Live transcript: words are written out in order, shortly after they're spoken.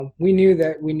We knew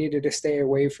that we needed to stay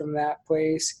away from that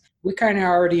place. We kind of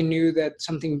already knew that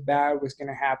something bad was going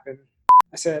to happen.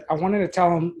 I said, I wanted to tell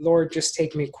him, Lord, just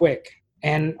take me quick.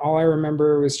 And all I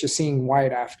remember was just seeing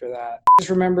white after that. I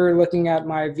just remember looking at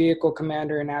my vehicle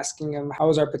commander and asking him, how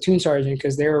was our platoon sergeant?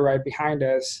 Because they were right behind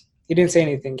us. He didn't say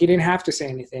anything. He didn't have to say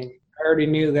anything. I already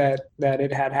knew that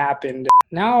it had happened.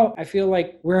 Now I feel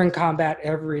like we're in combat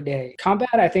every day.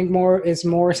 Combat, I think, is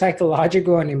more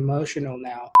psychological and emotional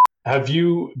now. Have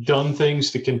you done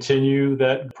things to continue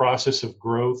that process of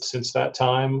growth since that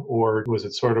time, or was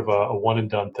it sort of a one and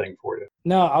done thing for you?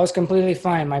 No, I was completely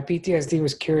fine. My PTSD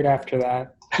was cured after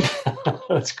that.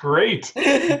 That's great.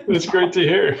 That's great to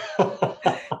hear.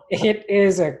 It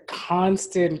is a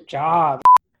constant job.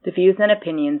 The views and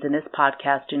opinions in this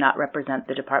podcast do not represent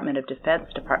the Department of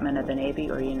Defense, Department of the Navy,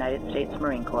 or United States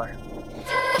Marine Corps.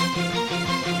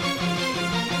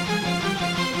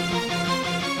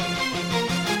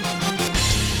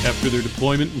 After their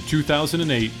deployment in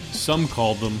 2008, some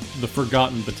called them the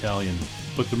Forgotten Battalion.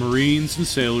 But the Marines and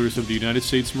sailors of the United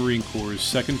States Marine Corps'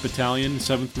 2nd Battalion,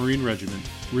 7th Marine Regiment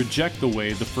reject the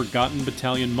way the Forgotten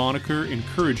Battalion moniker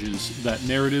encourages that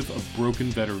narrative of broken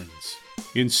veterans.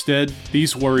 Instead,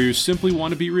 these warriors simply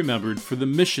want to be remembered for the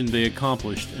mission they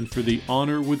accomplished and for the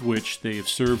honor with which they have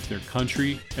served their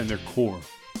country and their Corps.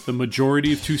 The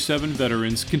majority of 2-7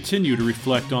 veterans continue to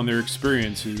reflect on their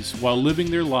experiences while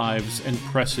living their lives and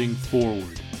pressing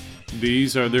forward.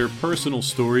 These are their personal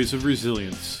stories of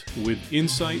resilience, with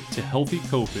insight to healthy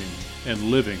coping and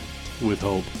living with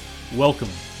hope. Welcome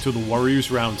to the Warriors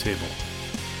Roundtable.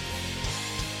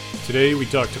 Today we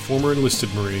talk to former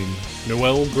enlisted Marine,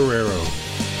 Noel Guerrero.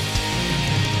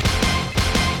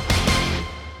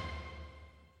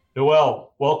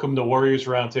 Noel, welcome to Warriors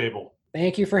Roundtable.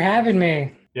 Thank you for having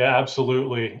me. Yeah,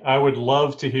 absolutely. I would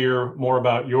love to hear more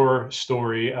about your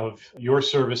story of your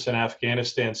service in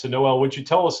Afghanistan. So, Noel, would you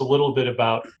tell us a little bit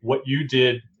about what you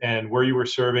did and where you were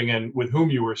serving and with whom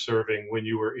you were serving when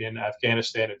you were in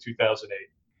Afghanistan in 2008?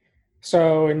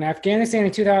 So in Afghanistan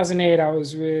in 2008, I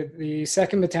was with the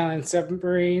 2nd Battalion, 7th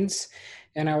Marines,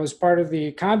 and I was part of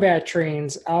the Combat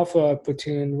Trains Alpha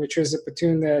Platoon, which was a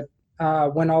platoon that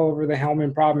went all over the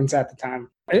Helmand province at the time.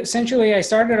 Essentially, I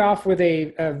started off with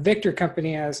a Victor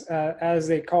company, as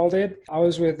they called it. I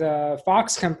was with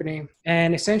Fox Company,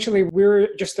 and essentially we were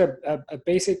just a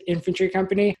basic infantry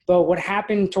company. But what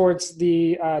happened towards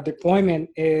the deployment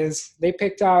is they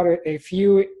picked out a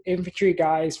few infantry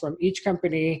guys from each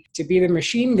company to be the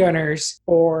machine gunners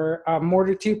for a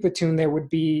Mortar 2 platoon that would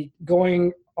be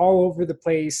going all over the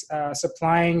place,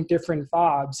 supplying different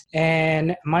FOBs.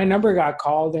 And my number got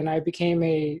called, and I became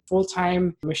a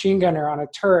full-time machine gunner on a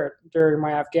turret during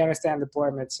my Afghanistan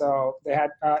deployment. So they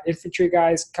had infantry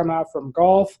guys come out from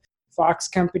Gulf, Fox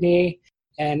Company,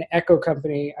 and Echo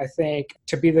Company, I think,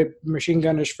 to be the machine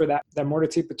gunners for that Mortar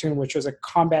 2 platoon, which was a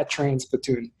combat trains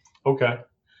platoon. Okay.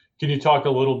 Can you talk a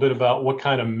little bit about what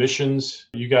kind of missions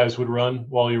you guys would run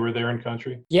while you were there in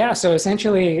country? Yeah, so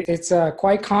essentially it's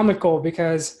quite comical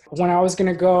because when I was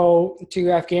going to go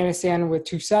to Afghanistan with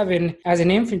 2-7 as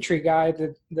an infantry guy,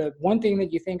 the one thing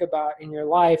that you think about in your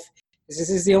life is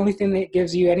this is the only thing that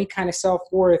gives you any kind of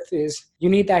self-worth is you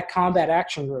need that combat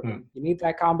action ribbon. You need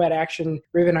that combat action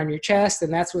ribbon on your chest,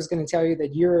 and that's what's going to tell you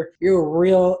that you're a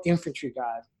real infantry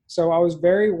guy. So I was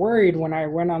very worried when I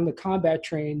went on the combat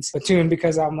trains platoon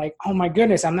because I'm like, oh my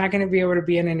goodness, I'm not going to be able to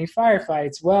be in any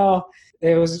firefights. Well,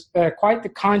 it was quite the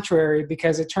contrary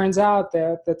because it turns out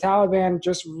that the Taliban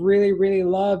just really, really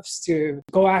loves to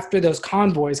go after those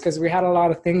convoys because we had a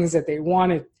lot of things that they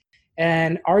wanted.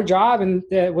 And our job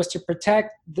was to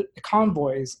protect the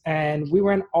convoys. And we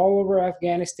went all over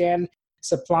Afghanistan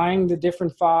supplying the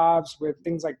different FOBs with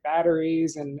things like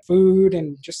batteries and food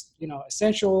and just,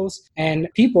 essentials and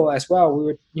people as well. We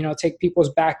would, take people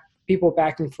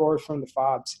back and forth from the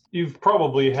FOBs. You've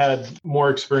probably had more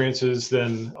experiences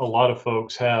than a lot of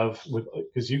folks have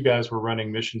because you guys were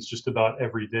running missions just about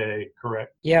every day,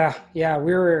 correct? Yeah.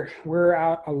 We were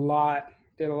out a lot.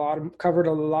 Covered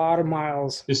a lot of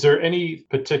miles. Is there any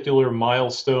particular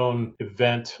milestone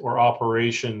event or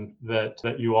operation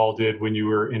that you all did when you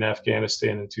were in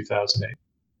Afghanistan in 2008?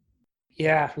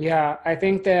 Yeah. I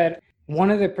think that one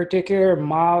of the particular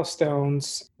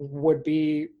milestones would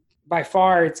be, by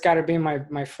far, it's got to be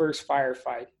my first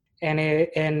firefight. And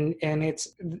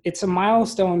it's a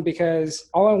milestone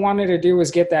because all I wanted to do was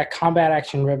get that combat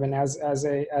action ribbon as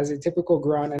a typical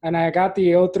grunt, and I got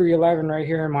the 0311 right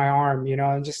here in my arm,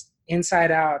 and just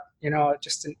inside out,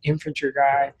 just an infantry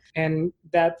guy. And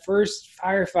that first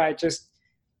firefight,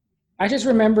 I just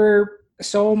remember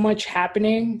so much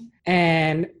happening.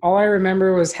 And all I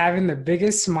remember was having the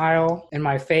biggest smile in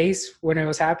my face when it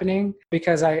was happening,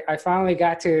 because I finally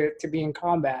got to be in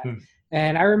combat. Hmm.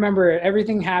 And I remember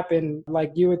everything happened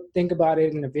like you would think about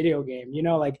it in a video game,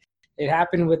 like it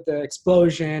happened with the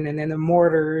explosion and then the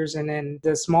mortars and then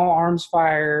the small arms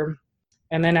fire.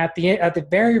 And then at the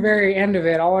very, very end of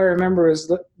it, all I remember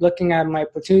was looking at my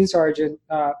platoon sergeant,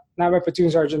 not my platoon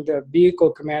sergeant, the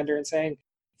vehicle commander, and saying,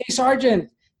 "Hey, Sergeant,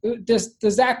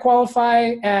 does that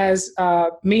qualify as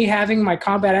me having my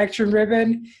combat action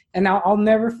ribbon?" And I'll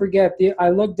never forget. I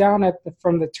looked down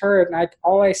from the turret, and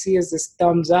all I see is this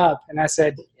thumbs up, and I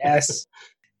said, "Yes,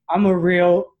 I'm a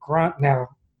real grunt now."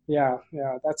 Yeah.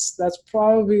 That's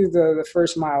probably the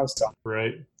first milestone.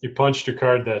 Right. You punched your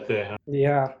card that day, huh?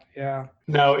 Yeah.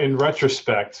 Now, in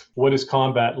retrospect, what is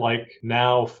combat like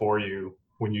now for you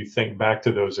when you think back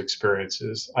to those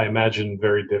experiences? I imagine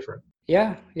very different.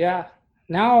 Yeah.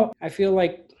 Now I feel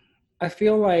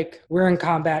like we're in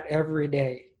combat every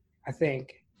day. I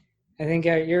think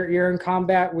you're in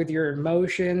combat with your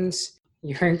emotions.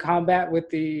 You're in combat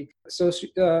with the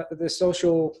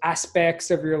social aspects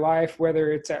of your life,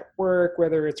 whether it's at work,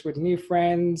 whether it's with new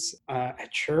friends,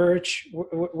 at church,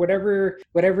 whatever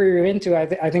you're into.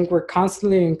 I think we're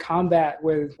constantly in combat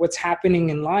with what's happening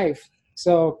in life.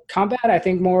 So combat, I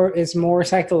think, is more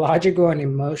psychological and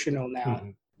emotional now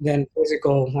than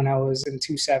physical when I was in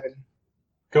 2-7.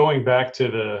 Going back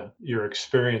to your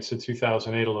experience in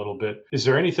 2008 a little bit, is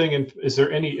there any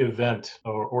event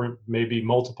or maybe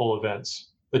multiple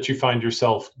events that you find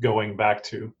yourself going back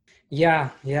to? Yeah.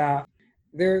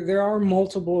 There are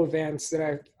multiple events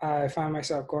that I find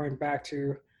myself going back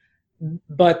to,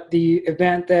 but the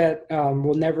event that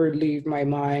will never leave my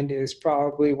mind is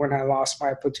probably when I lost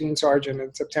my platoon sergeant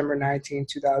on September 19,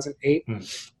 2008.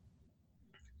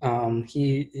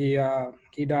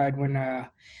 He died when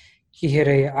he hit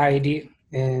a IED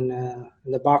in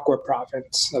the Bakwa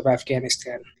province of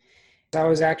Afghanistan. That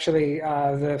was actually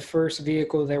the first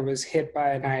vehicle that was hit by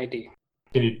an IED.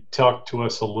 Can you talk to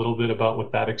us a little bit about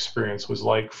what that experience was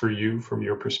like for you from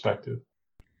your perspective?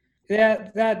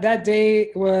 That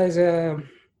day was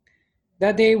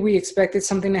that day we expected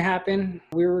something to happen.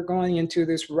 We were going into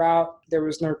this route that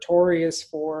was notorious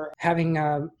for having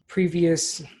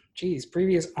previous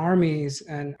armies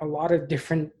and a lot of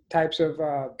different types of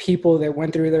people that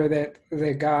went through there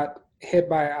that got hit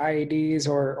by IEDs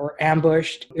or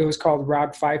ambushed. It was called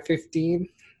Route 515.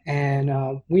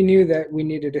 And we knew that we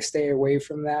needed to stay away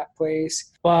from that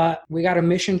place. But we got a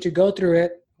mission to go through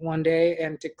it one day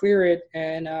and to clear it.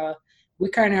 And we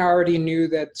kind of already knew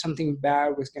that something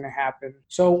bad was going to happen.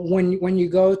 So when you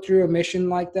go through a mission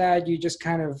like that, you just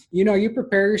kind of, you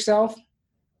prepare yourself.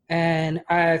 And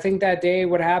I think that day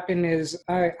what happened is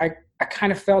I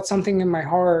kind of felt something in my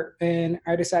heart, and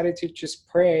I decided to just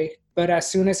pray. But as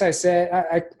soon as I said,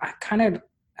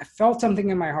 I felt something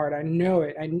in my heart. I knew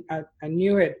it. I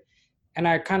knew it. And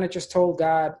I kind of just told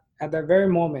God at that very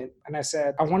moment. And I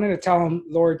said, I wanted to tell him,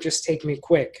 Lord, just take me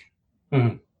quick.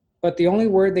 Mm-hmm. But the only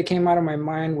word that came out of my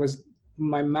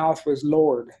mouth was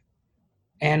Lord.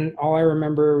 And all I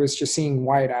remember was just seeing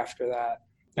white after that.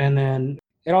 And then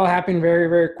it all happened very,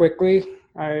 very quickly.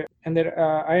 I ended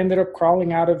up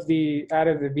crawling out of the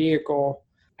vehicle.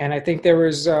 And I think there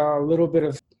was a little bit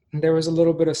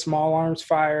of small arms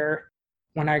fire.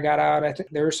 When I got out, I think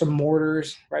there were some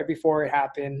mortars right before it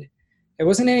happened. It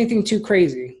wasn't anything too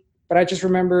crazy, but I just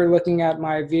remember looking at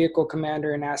my vehicle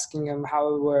commander and asking him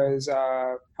how was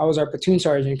our platoon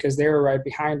sergeant, because they were right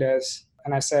behind us.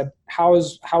 And I said, how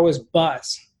is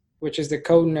Bus, which is the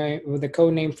code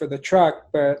name for the truck,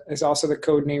 but is also the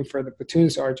code name for the platoon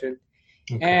sergeant.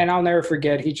 Okay. And I'll never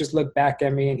forget, he just looked back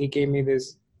at me and he gave me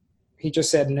this. He just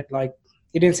said, like,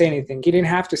 he didn't say anything. He didn't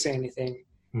have to say anything.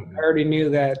 Mm-hmm. I already knew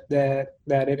that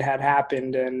it had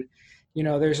happened. And,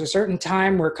 there's a certain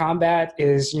time where combat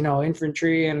is,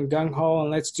 infantry and gung-ho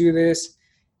and let's do this.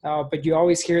 But you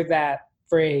always hear that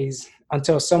phrase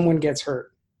until someone gets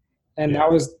hurt. And that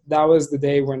was the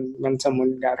day when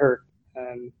someone got hurt.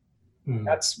 And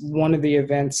that's one of the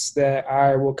events that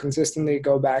I will consistently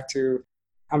go back to,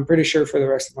 I'm pretty sure, for the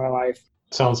rest of my life.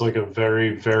 Sounds like a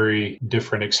very, very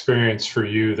different experience for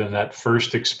you than that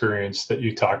first experience that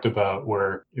you talked about,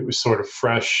 where it was sort of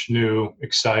fresh, new,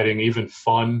 exciting, even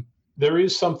fun. There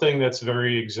is something that's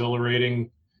very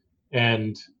exhilarating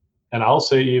and I'll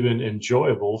say even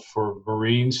enjoyable for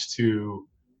Marines to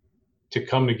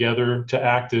come together, to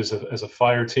act as a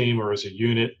fire team or as a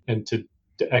unit, and to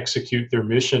execute their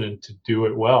mission and to do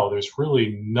it well. There's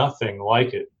really nothing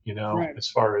like it, right, as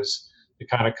far as the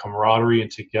kind of camaraderie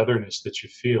and togetherness that you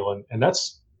feel. And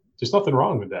there's nothing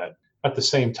wrong with that. At the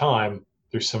same time,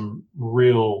 there's some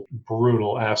real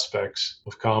brutal aspects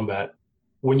of combat.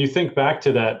 When you think back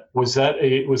to that, was that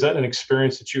an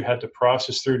experience that you had to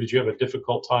process through? Did you have a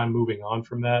difficult time moving on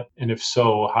from that? And if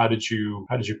so, how did you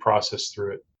process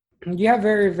through it? You have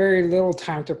very, very little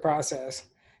time to process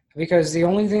because the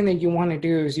only thing that you want to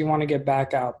do is you want to get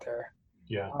back out there.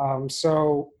 Yeah.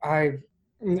 So I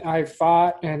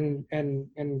fought and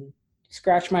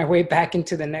scratched my way back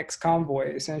into the next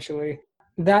convoy, essentially.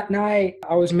 That night,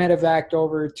 I was medevaced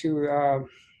over to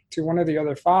one of the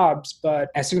other FOBs, but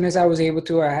as soon as I was able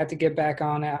to, I had to get back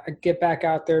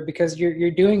out there because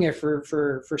you're doing it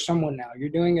for someone now. You're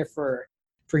doing it for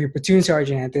your platoon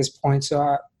sergeant at this point.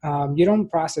 So you don't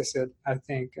process it, I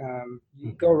think.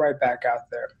 You go right back out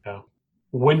there. Yeah.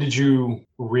 When did you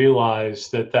realize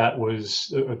that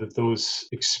those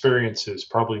experiences,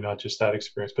 probably not just that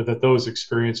experience, but that those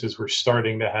experiences were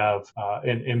starting to have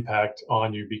an impact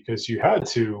on you because you had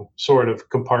to sort of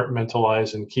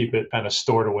compartmentalize and keep it kind of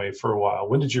stored away for a while?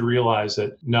 When did you realize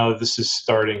that, no, this is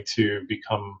starting to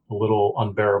become a little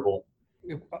unbearable?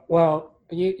 Well,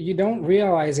 you don't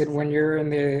realize it when you're in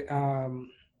the,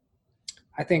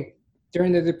 I think,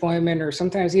 during the deployment or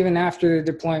sometimes even after the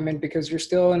deployment, because you're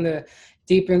still in the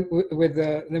deep in with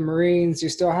the Marines. You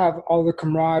still have all the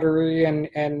camaraderie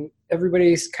and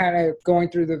everybody's kind of going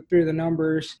through the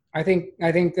numbers. I think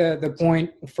the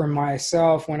point for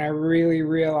myself when I really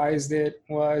realized it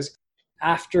was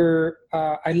after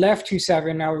I left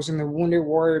 2-7. I was in the Wounded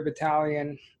Warrior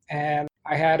Battalion, and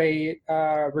I had a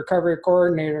recovery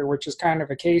coordinator, which is kind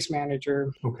of a case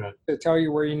manager, to tell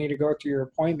you where you need to go to your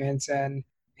appointments. And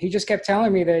he just kept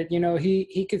telling me that,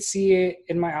 he could see it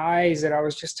in my eyes that I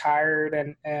was just tired,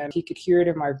 and he could hear it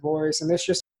in my voice. And there's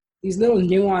just these little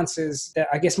nuances that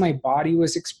I guess my body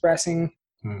was expressing.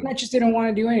 And I just didn't want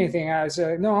to do anything. I was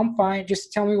like, no, I'm fine.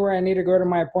 Just tell me where I need to go to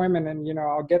my appointment, and,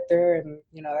 I'll get there. And,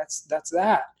 that's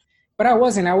that. But I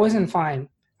wasn't fine.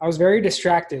 I was very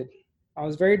distracted. I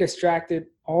was very distracted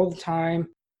all the time.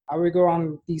 I would go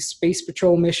on these space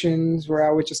patrol missions where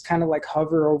I would just kind of like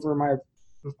hover over my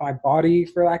body,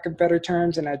 for lack of better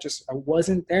terms, and I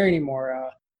wasn't there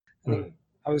anymore.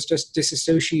 I was just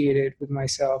disassociated with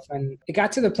myself, and it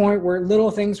got to the point where little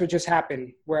things would just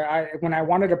happen. Where when I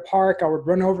wanted to park, I would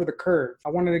run over the curb. I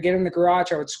wanted to get in the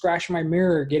garage, I would scratch my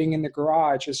mirror getting in the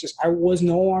garage. It's just I was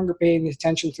no longer paying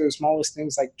attention to the smallest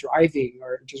things like driving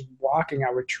or just walking.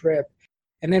 I would trip,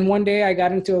 and then one day I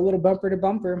got into a little bumper to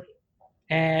bumper,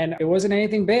 and it wasn't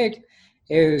anything big.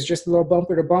 It was just a little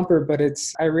bumper to bumper, but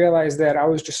I realized that I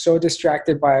was just so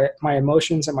distracted by my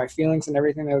emotions and my feelings and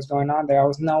everything that was going on that I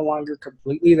was no longer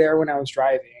completely there when I was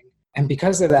driving. And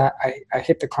because of that, I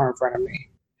hit the car in front of me.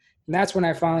 And that's when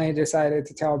I finally decided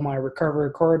to tell my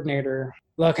recovery coordinator,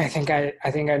 look, I think I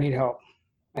need help.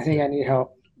 I think I need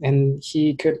help. And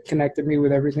he connected me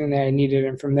with everything that I needed.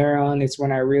 And from there on, it's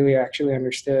when I really actually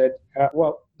understood,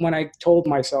 when I told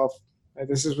myself that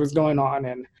this is what's going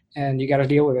on and you got to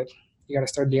deal with it. You got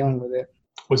to start dealing with it.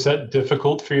 Was that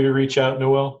difficult for you to reach out,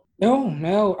 Noel? No.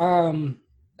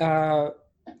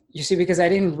 You see, because I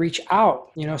didn't reach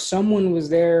out, someone was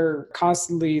there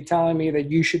constantly telling me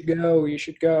that you should go.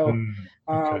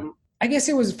 Okay. I guess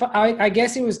it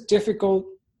was difficult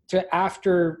to,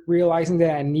 after realizing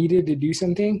that I needed to do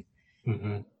something,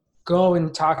 go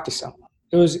and talk to someone.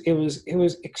 It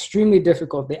was extremely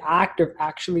difficult. The act of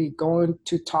actually going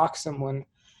to talk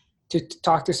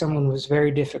to someone was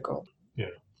very difficult. Yeah.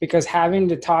 Because having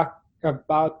to talk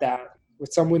about that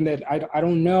with someone that I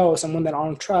don't know, someone that I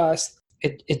don't trust,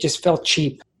 it just felt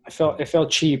cheap. It felt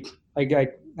cheap. Like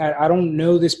I don't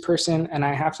know this person, and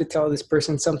I have to tell this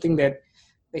person something that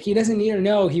he doesn't need to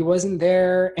know. He wasn't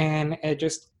there, and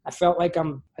I felt like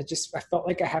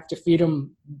I have to feed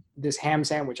him this ham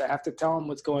sandwich. I have to tell him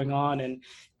what's going on and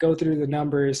go through the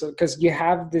numbers, because you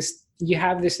have this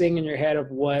thing in your head of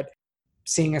what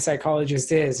seeing a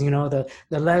psychologist is, the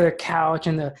leather couch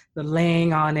and the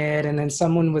laying on it, and then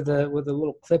someone with a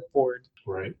little clipboard.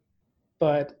 Right.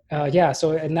 But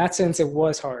so in that sense, it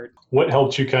was hard. What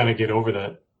helped you kind of get over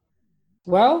that?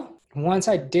 Well, once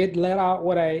I did let out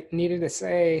what I needed to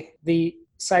say, the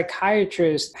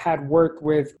psychiatrist had worked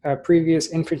with a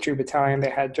previous infantry battalion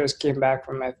that had just came back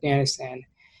from Afghanistan.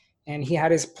 And he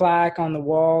had his plaque on the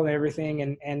wall and everything,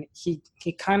 and he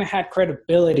kind of had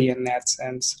credibility in that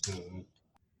sense. Mm-hmm.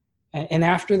 And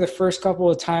after the first couple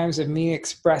of times of me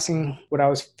expressing what I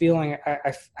was feeling,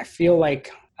 I feel like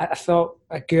I felt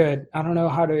good. I don't know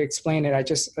how to explain it. I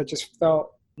just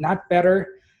felt not better,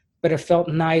 but it felt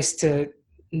nice to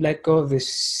let go of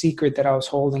this secret that I was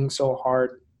holding so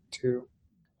hard to.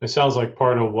 It sounds like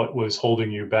part of what was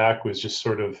holding you back was just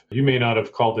sort of, you may not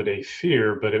have called it a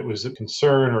fear, but it was a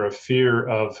concern or a fear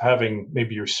of having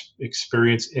maybe your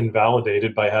experience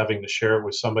invalidated by having to share it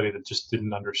with somebody that just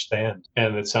didn't understand.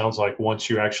 And it sounds like once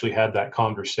you actually had that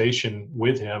conversation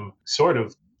with him, sort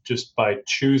of just by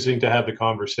choosing to have the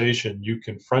conversation, you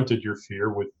confronted your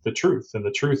fear with the truth. And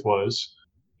the truth was,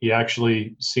 he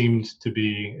actually seemed to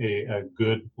be a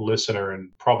good listener and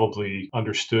probably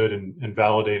understood and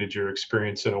validated your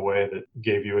experience in a way that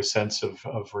gave you a sense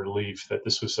of relief that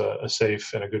this was a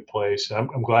safe and a good place. And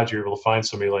I'm glad you're able to find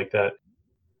somebody like that.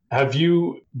 Have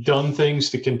you done things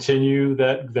to continue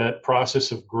that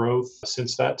process of growth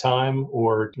since that time,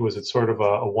 or was it sort of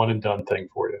a one and done thing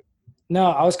for you?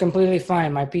 No, I was completely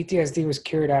fine. My PTSD was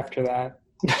cured after that.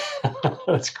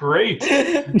 That's great.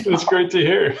 That's great to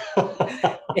hear.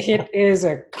 It is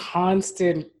a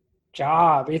constant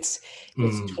job. It's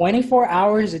 24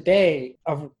 hours a day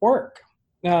of work.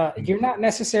 You're not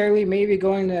necessarily maybe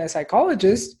going to a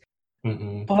psychologist,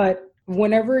 but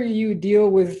whenever you deal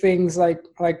with things like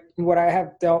what I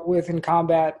have dealt with in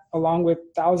combat, along with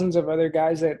thousands of other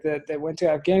guys that went to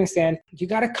Afghanistan, you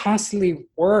got to constantly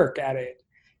work at it.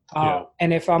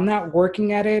 And if I'm not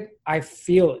working at it, I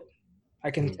feel it. I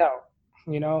can tell,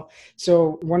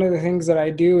 So one of the things that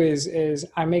I do is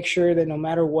I make sure that no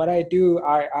matter what I do,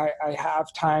 I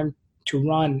have time to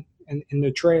run in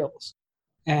the trails.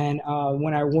 And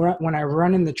when I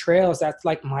run in the trails, that's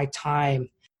like my time,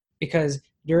 because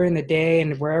during the day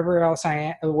and wherever else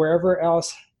I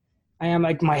am,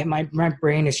 like my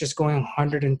brain is just going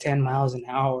 110 miles an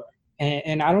hour,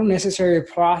 and I don't necessarily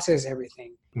process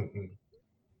everything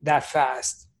that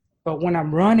fast. But when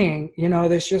I'm running,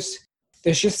 there's just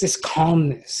this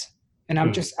calmness, and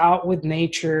I'm just out with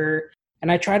nature,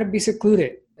 and I try to be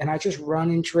secluded, and I just run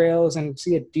in trails and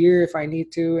see a deer if I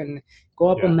need to, and go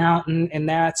up a mountain, and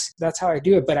that's how I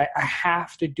do it. But I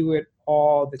have to do it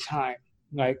all the time.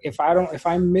 Like if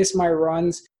I miss my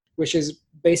runs, which is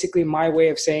basically my way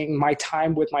of saying my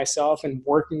time with myself and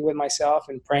working with myself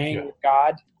and praying with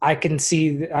God, I can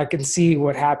see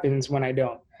what happens when I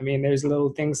don't. I mean, there's little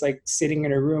things like sitting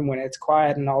in a room when it's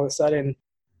quiet, and all of a sudden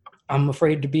I'm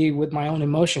afraid to be with my own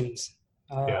emotions.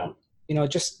 I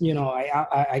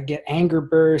get anger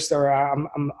bursts, or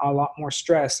I'm a lot more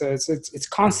stressed. So it's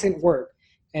constant work,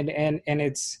 and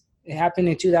it happened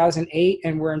in 2008,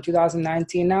 and we're in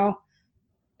 2019 now.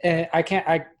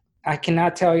 I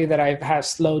cannot tell you that I have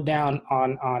slowed down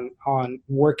on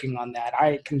working on that.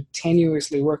 I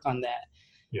continuously work on that.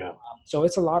 Yeah. So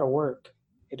it's a lot of work.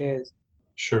 It is.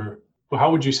 Sure. Well,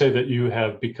 how would you say that you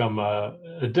have become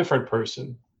a different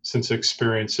person since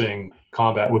experiencing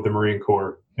combat with the Marine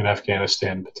Corps in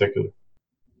Afghanistan in particular?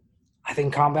 I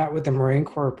think combat with the Marine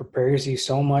Corps prepares you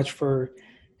so much for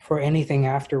anything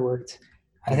afterwards.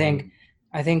 I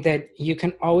think that you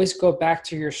can always go back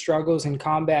to your struggles in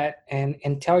combat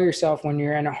and tell yourself when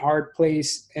you're in a hard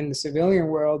place in the civilian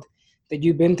world that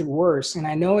you've been through worse. And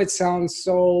I know it sounds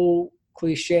so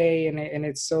cliche and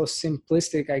it's so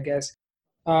simplistic, I guess.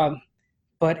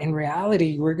 But in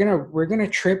reality, we're gonna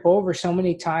trip over so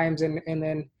many times, and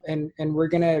we're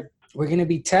gonna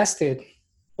be tested.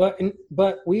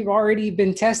 But we've already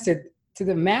been tested to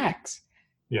the max.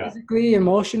 Yeah. Physically,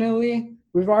 emotionally,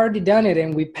 we've already done it,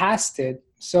 and we passed it.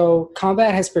 So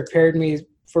combat has prepared me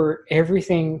for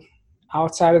everything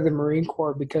outside of the Marine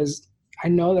Corps, because I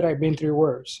know that I've been through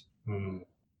worse.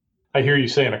 I hear you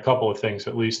saying a couple of things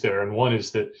at least there, and one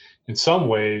is that in some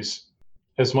ways,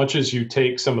 as much as you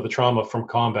take some of the trauma from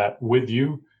combat with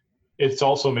you, it's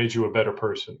also made you a better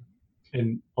person.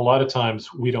 And a lot of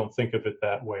times we don't think of it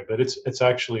that way, but it's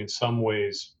actually in some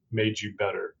ways made you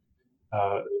better.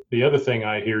 The other thing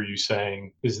I hear you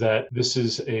saying is that this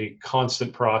is a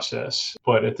constant process,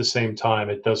 but at the same time,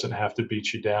 it doesn't have to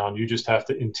beat you down. You just have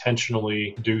to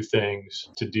intentionally do things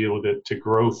to deal with it, to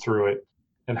grow through it.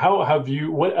 And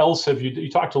what else have you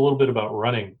talked a little bit about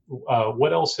running.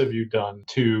 What else have you done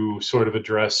to sort of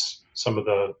address some of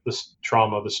the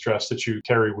trauma, the stress that you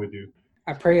carry with you?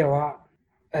 I pray a lot.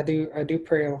 I do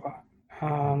pray a lot.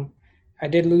 I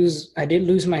did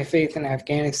lose my faith in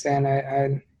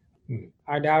Afghanistan.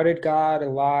 I doubted God a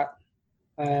lot,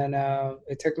 and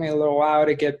it took me a little while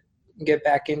to get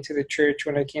back into the church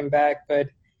when I came back. But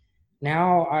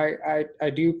now I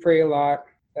do pray a lot.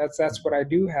 That's what I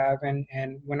do have, and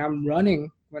when I'm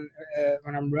running, when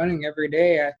I'm running every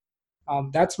day,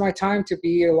 that's my time to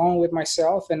be alone with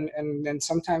myself, and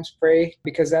sometimes pray,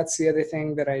 because that's the other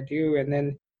thing that I do. And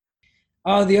then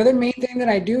the other main thing that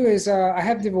I do is I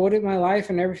have devoted my life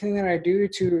and everything that I do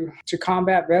to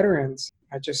combat veterans.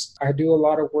 I do a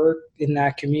lot of work in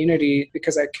that community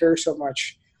because I care so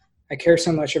much. I care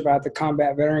so much about the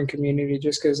combat veteran community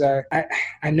just because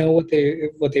I know what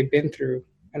they've been through.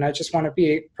 And I just want to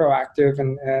be proactive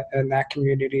in that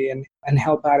community and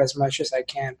help out as much as I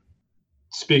can.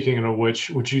 Speaking of which,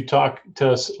 would you talk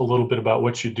to us a little bit about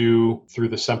what you do through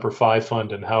the Semper Fi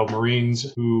Fund and how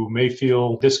Marines who may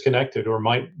feel disconnected or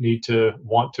might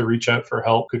want to reach out for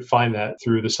help could find that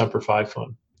through the Semper Fi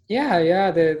Fund?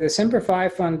 Yeah. The Semper Fi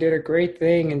Fund did a great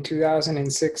thing in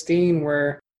 2016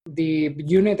 where the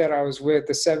unit that I was with,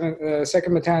 the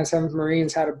 2nd Battalion, 7th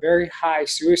Marines, had a very high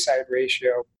suicide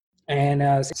ratio.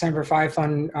 And Semper Fi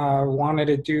Fund wanted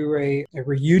to do a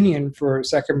reunion for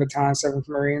 2nd Battalion, 7th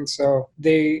Marines. So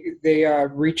they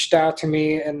reached out to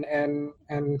me and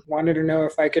wanted to know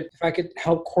if I could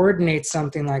help coordinate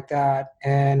something like that.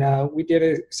 And we did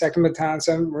a 2nd Battalion,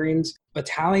 7th Marines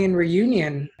battalion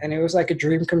reunion, and it was like a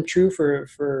dream come true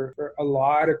for a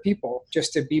lot of people,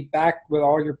 just to be back with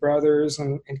all your brothers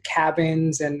and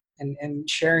cabins and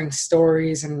sharing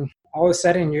stories, and all of a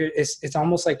sudden it's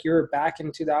almost like you were back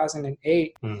in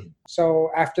 2008. So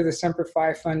after the Semper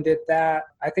Fi Fund did that,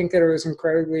 I think that it was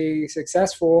incredibly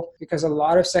successful because a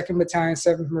lot of 2nd Battalion,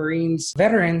 7th Marines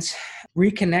veterans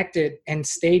reconnected and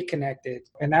stayed connected,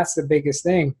 and that's the biggest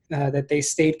thing, that they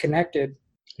stayed connected.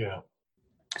 Yeah.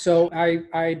 So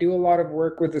I do a lot of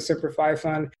work with the Semper Fi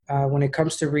Fund when it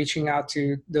comes to reaching out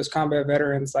to those combat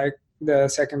veterans like the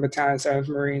 2nd Battalion, 7th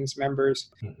Marines members.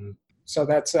 Mm-hmm. So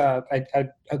that's I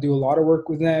do a lot of work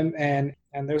with them, and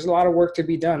there's a lot of work to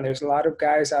be done. There's a lot of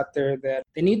guys out there that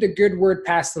they need the good word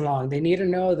passed along. They need to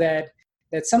know that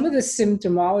some of the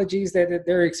symptomologies that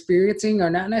they're experiencing are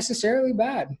not necessarily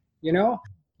bad. You know,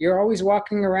 you're always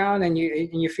walking around and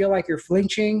you feel like you're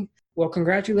flinching. Well,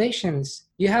 congratulations.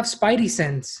 You have spidey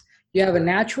sense. You have a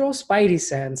natural spidey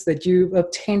sense that you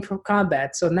obtained from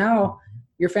combat. So now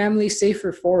your family's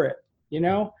safer for it. You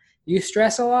know, you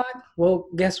stress a lot. Well,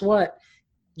 guess what?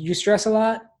 You stress a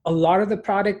lot of the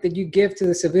product that you give to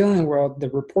the civilian world, the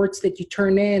reports that you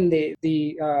turn in,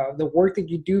 the work that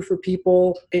you do for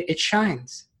people, it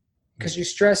shines because you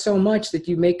stress so much that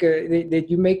you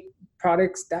make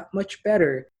products that much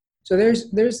better. So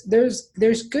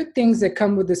there's good things that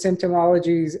come with the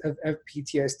symptomologies of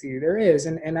PTSD. There is,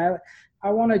 and I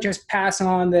want to just pass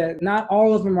on that not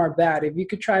all of them are bad. If you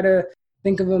could try to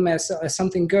think of them as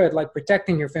something good, like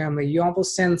protecting your family, you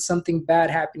almost sense something bad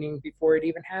happening before it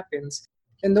even happens.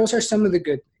 And those are some of the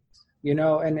good things, you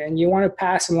know, and you want to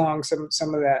pass along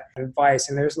some of that advice.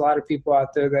 And there's a lot of people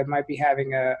out there that might be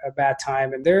having a bad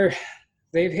time, and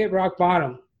they've hit rock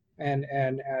bottom,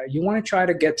 and you want to try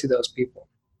to get to those people.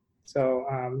 So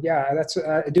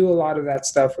I do a lot of that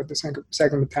stuff with the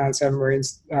 2nd Battalion, 7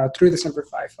 Marines through the Semper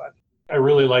Fi Fund. I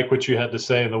really like what you had to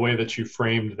say and the way that you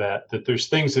framed that there's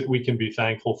things that we can be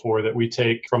thankful for that we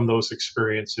take from those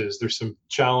experiences. There's some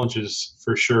challenges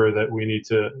for sure that we need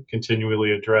to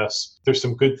continually address. There's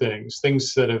some good things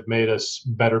that have made us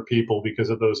better people because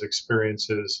of those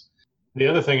experiences. The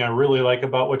other thing I really like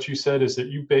about what you said is that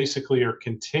you basically are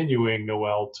continuing,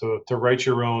 Noel, to write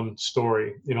your own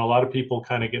story. You know, a lot of people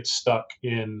kind of get stuck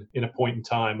in a point in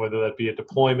time, whether that be a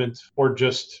deployment or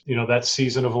just, you know, that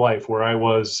season of life where I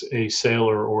was a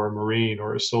sailor or a Marine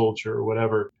or a soldier or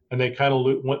whatever, and they kind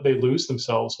of they lose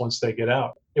themselves once they get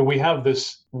out. And we have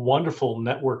this wonderful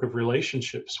network of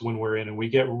relationships when we're in, and we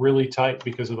get really tight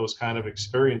because of those kind of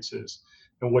experiences.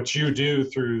 And what you do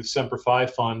through Semper Fi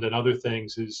Fund and other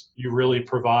things is you really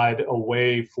provide a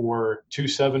way for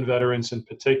 2-7 veterans in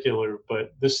particular,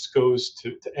 but this goes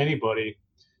to anybody.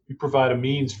 You provide a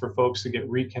means for folks to get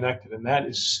reconnected, and that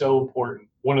is so important.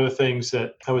 One of the things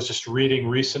that I was just reading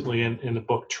recently in the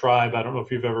book Tribe, I don't know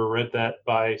if you've ever read that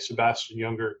by Sebastian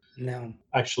Junger. No.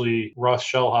 Actually, Ross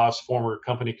Shellhaus, former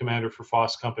company commander for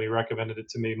Foss Company, recommended it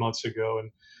to me months ago,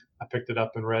 and I picked it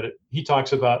up and read it. He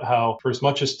talks about how for as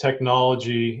much as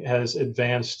technology has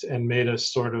advanced and made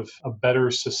us sort of a better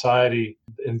society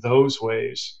in those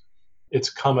ways,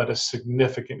 it's come at a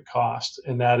significant cost.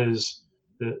 And that is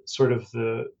the sort of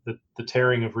the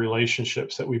tearing of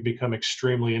relationships, that we've become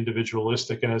extremely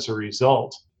individualistic. And as a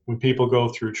result, when people go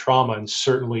through trauma, and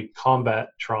certainly combat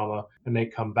trauma, and they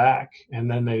come back and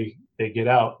then they get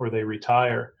out or they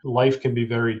retire, life can be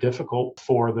very difficult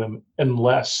for them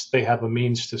unless they have a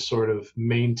means to sort of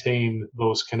maintain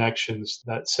those connections,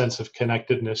 that sense of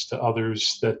connectedness to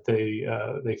others that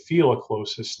they feel a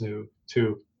closest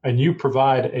to. And you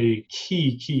provide a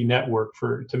key network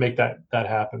to make that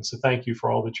happen. So thank you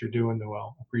for all that you're doing,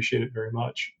 Noel. Appreciate it very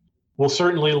much. We'll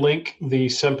certainly link the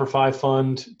Semper Fi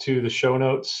Fund to the show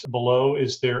notes below.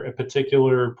 Is there a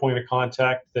particular point of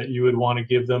contact that you would want to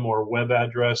give them, or web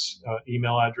address,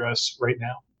 email address right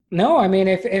now? No, I mean,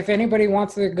 if anybody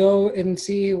wants to go and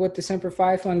see what the Semper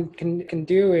Fi Fund can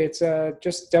do, it's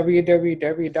just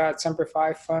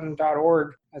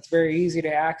www.semper5fund.org. That's very easy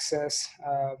to access.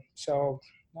 So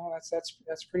no,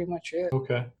 that's pretty much it.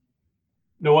 Okay.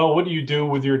 Noel, what do you do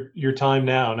with your time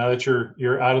now? Now that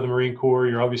you're out of the Marine Corps,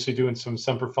 you're obviously doing some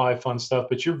Semper Fi Fund stuff,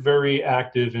 but you're very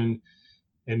active in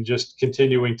just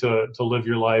continuing to live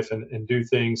your life and do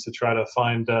things to try to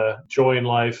find joy in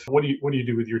life. What do you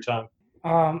do with your time?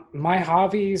 My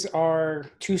hobbies are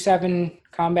 2-7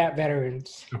 combat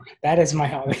veterans. Okay. That is my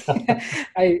hobby.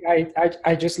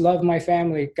 I just love my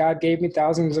family. God gave me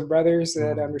thousands of brothers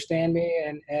that understand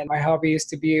me, and my hobby is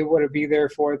to be able to be there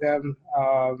for them.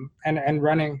 And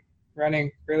running.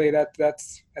 Really,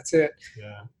 that's it.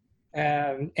 Yeah.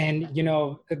 And you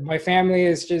know, my family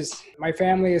is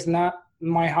not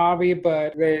my hobby,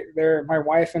 but they're my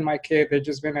wife and my kid. They've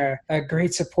just been a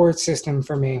great support system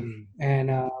for me. And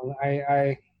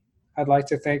I'd like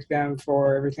to thank them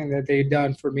for everything that they've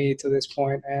done for me to this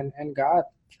point, and God,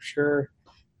 for sure.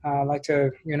 I'd like to,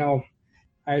 you know,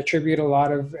 I attribute a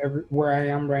lot of where I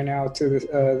am right now to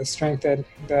the strength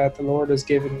that the Lord has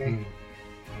given me.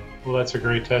 Well, that's a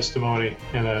great testimony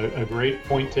and a great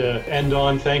point to end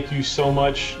on. Thank you so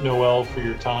much, Noel, for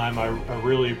your time. I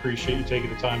really appreciate you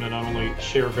taking the time to not only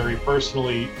share very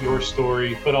personally your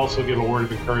story, but also give a word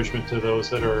of encouragement to those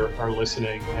that are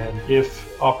listening. And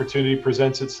if opportunity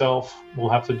presents itself, we'll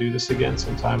have to do this again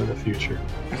sometime in the future.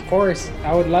 Of course.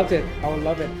 I would love it. All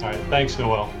right. Thanks,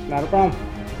 Noel. Not a problem.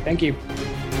 Thank you.